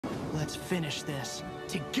Let's finish this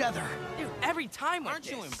together. Dude, every time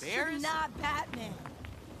Aren't you embarrassed? You're not Batman.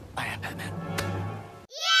 I am Batman.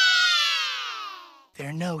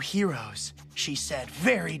 They're no heroes, she said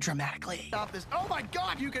very dramatically. Stop this. Oh my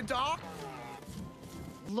God, you can talk?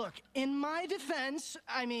 Look, in my defense,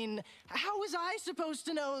 I mean, how was I supposed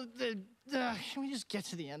to know the... Can we just get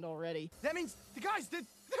to the end already? That means the guys, they're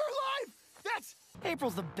alive! That's...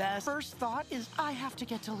 April's the best. First thought is I have to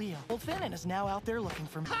get to Leo. Old Finnan is now out there looking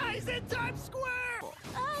for me. Guys in Times Square!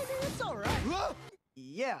 I mean, it's all right.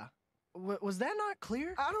 Yeah. Was that not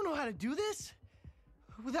clear? I don't know how to do this.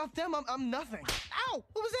 Without them, I'm nothing. Ow!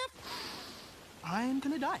 What was that? I'm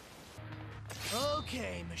gonna die.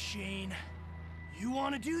 Okay, machine. You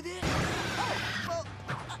want to do this? Oh, well,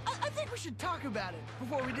 I think we should talk about it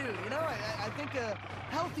before we do, you know? I think a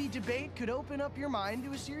healthy debate could open up your mind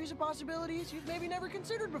to a series of possibilities you've maybe never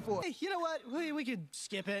considered before. Hey, you know what? We could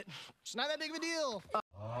skip it. It's not that big of a deal.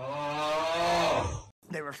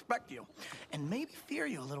 They respect you, and maybe fear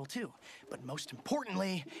you a little too. But most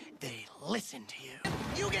importantly, they listen to you.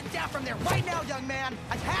 You get down from there right now, young man!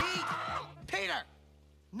 Attack! Peter!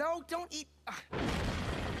 No, don't eat...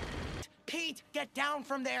 Pete, get down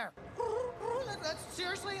from there! That's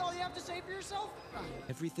seriously all you have to say for yourself?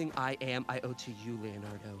 Everything I am, I owe to you,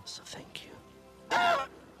 Leonardo. So thank you.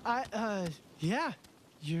 Yeah.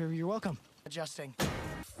 You're welcome. Adjusting.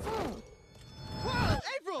 Whoa,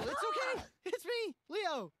 April, it's okay. It's me,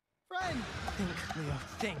 Leo, friend. Think, Leo,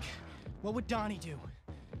 think. What would Donnie do?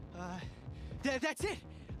 That's it.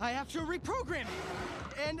 I have to reprogram it.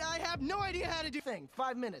 And I have no idea how to do thing.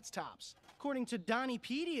 5 minutes tops. According to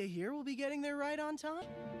Donniepedia here, we'll be getting there right on time.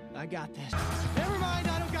 I got this. Never mind,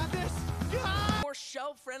 I don't got this. Ah! More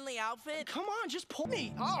show-friendly outfit? Come on, just pull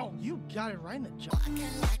me. Oh, you got it right in the jaw.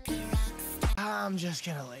 I'm just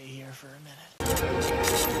gonna lay here for a minute.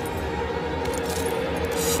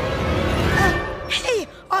 Hey,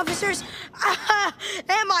 officers!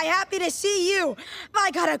 Am I happy to see you? I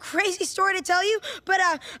got a crazy story to tell you, but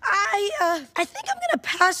I think I'm gonna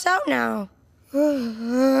pass out now.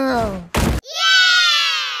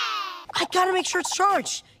 I gotta make sure it's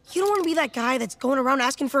charged. You don't want to be that guy that's going around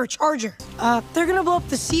asking for a charger. They're gonna blow up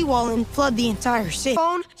the seawall and flood the entire city.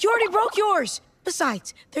 Phone, you already broke yours.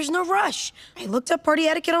 Besides, there's no rush. I looked up party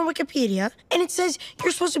etiquette on Wikipedia, and it says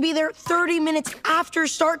you're supposed to be there 30 minutes after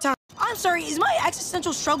start time. I'm sorry, is my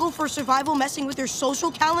existential struggle for survival messing with your social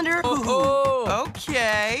calendar? Oh,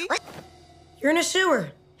 okay. You're in a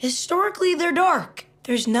sewer. Historically, they're dark.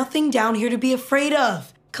 There's nothing down here to be afraid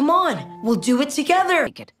of. Come on, we'll do it together.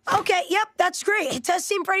 Okay, yep, that's great. It does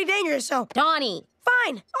seem pretty dangerous, so... Donnie.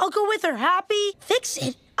 Fine, I'll go with her. Happy? Fix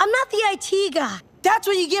it. I'm not the IT guy. That's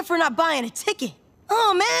what you get for not buying a ticket.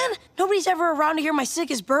 Oh, man, nobody's ever around to hear my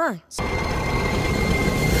sickest burns.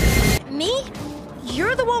 Me?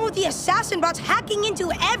 You're the one with the assassin bots hacking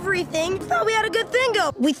into everything. Thought we had a good thing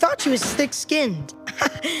go. We thought she was thick-skinned.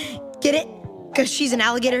 Get it? Because she's an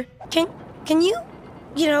alligator. Can you,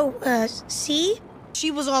 see? She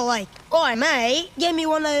was all like, "Oi, mate, give me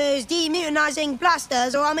one of those demutinizing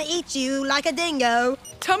blasters or I'ma eat you like a dingo."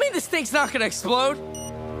 Tell me this thing's not gonna explode.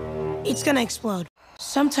 It's gonna explode.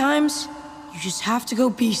 Sometimes, you just have to go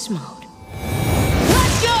beast mode.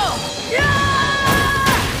 Let's go! Yeah!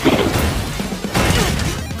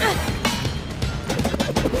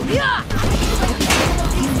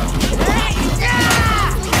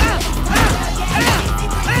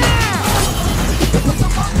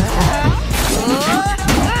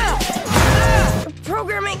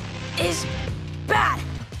 Programming is bad.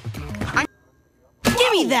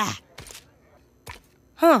 Give me that.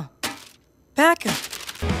 Huh. Backup.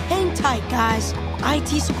 Hang tight, guys.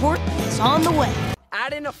 IT support is on the way.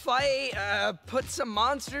 Add in a fight, put some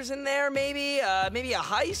monsters in there, maybe a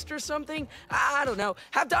heist or something. I don't know.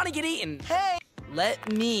 Have Donnie get eaten. Hey!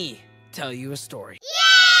 Let me tell you a story.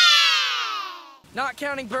 Not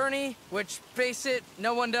counting Bernie, which, face it,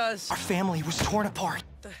 no one does. Our family was torn apart.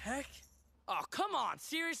 The heck? Oh, come on,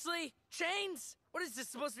 seriously? Chains? What is this,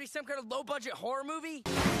 supposed to be some kind of low-budget horror movie?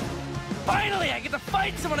 Finally, I get to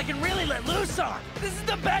fight someone I can really let loose on! This is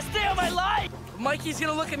the best day of my life! Mikey's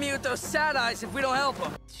gonna look at me with those sad eyes if we don't help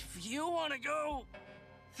him. If you wanna go,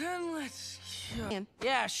 then let's go.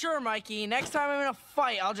 Yeah, sure, Mikey. Next time I'm in a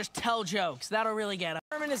fight, I'll just tell jokes. That'll really get him.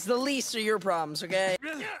 Herman is the least of your problems, okay?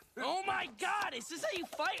 Oh my God, is this how you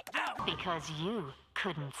fight? Ow! Because you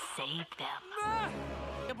couldn't save them.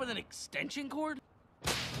 Up with an extension cord?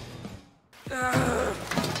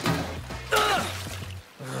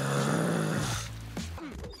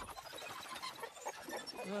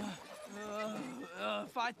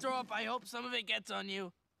 If I throw up, I hope some of it gets on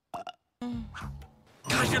you.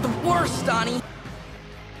 Gosh, you're the worst, Donnie.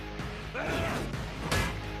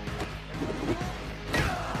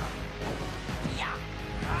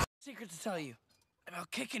 to tell you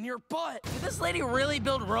about kicking your butt. Did this lady really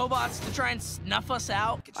build robots to try and snuff us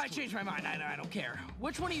out? I changed my mind. I don't care.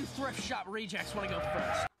 Which one of you thrift shop rejects want to go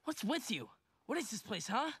first? What's with you? What is this place,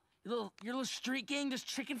 huh? Your little street gang just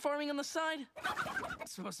chicken farming on the side?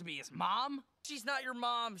 It's supposed to be his mom? She's not your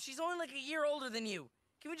mom. She's only like a year older than you.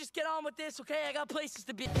 Can we just get on with this, okay? I got places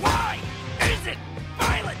to be. Why isn't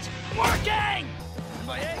violence working?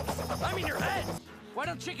 My eggs? I mean your head. Why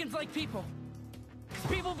don't chickens like people? 'Cause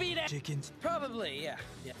people beat chickens. Probably, yeah.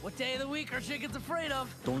 What day of the week are chickens afraid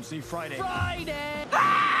of? Don't say Friday. Friday!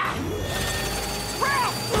 Ah!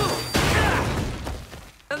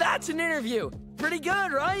 Now that's an interview. Pretty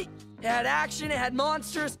good, right? It had action, it had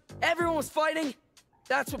monsters, everyone was fighting.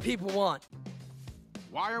 That's what people want.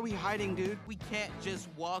 Why are we hiding, dude? We can't just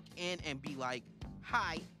walk in and be like,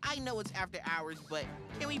 "Hi, I know it's after hours, but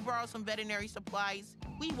can we borrow some veterinary supplies?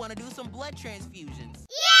 We want to do some blood transfusions."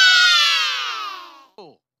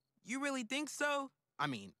 Oh, you really think so? I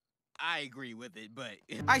mean, I agree with it, but...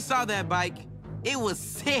 I saw that bike. It was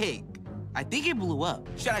sick. I think it blew up.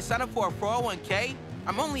 Should I sign up for a 401k?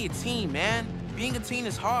 I'm only a teen, man. Being a teen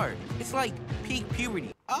is hard. It's like peak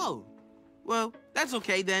puberty. Oh, well, that's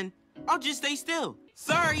okay then. I'll just stay still.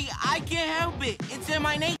 Sorry, I can't help it. It's in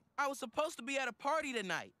my name. I was supposed to be at a party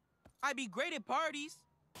tonight. I'd be great at parties.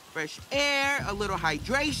 Fresh air, a little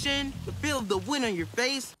hydration, the feel of the wind on your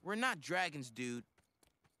face. We're not dragons, dude.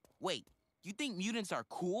 Wait, you think mutants are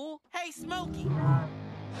cool? Hey, Smokey!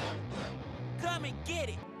 Come and get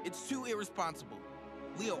it. It's too irresponsible.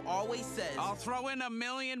 Leo always says... I'll throw in $1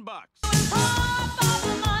 million.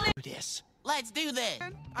 This. Let's do this.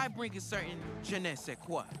 I bring a certain je ne sais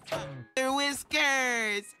quoi. Mr.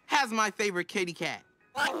 Whiskers has my favorite kitty cat.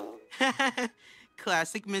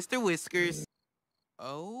 Classic Mr. Whiskers.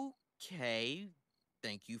 Okay,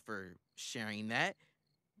 thank you for sharing that.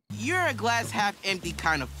 You're a glass half empty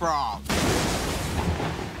kind of frog.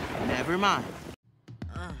 Never mind.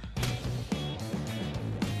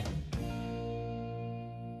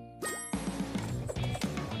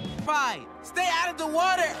 Fine, stay out of the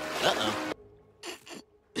water.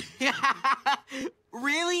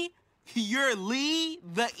 Really? You're Lee,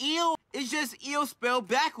 the eel? It's just eel spelled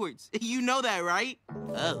backwards. You know that, right?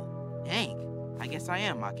 Oh, Hank, I guess I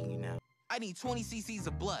am mocking you now. I need 20 cc's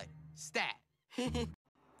of blood. Stat.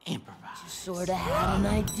 Improvise. Sorta had an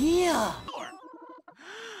idea.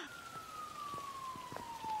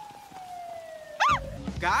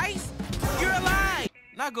 Guys, you're alive!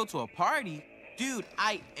 Not go to a party. Dude,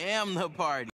 I am the party.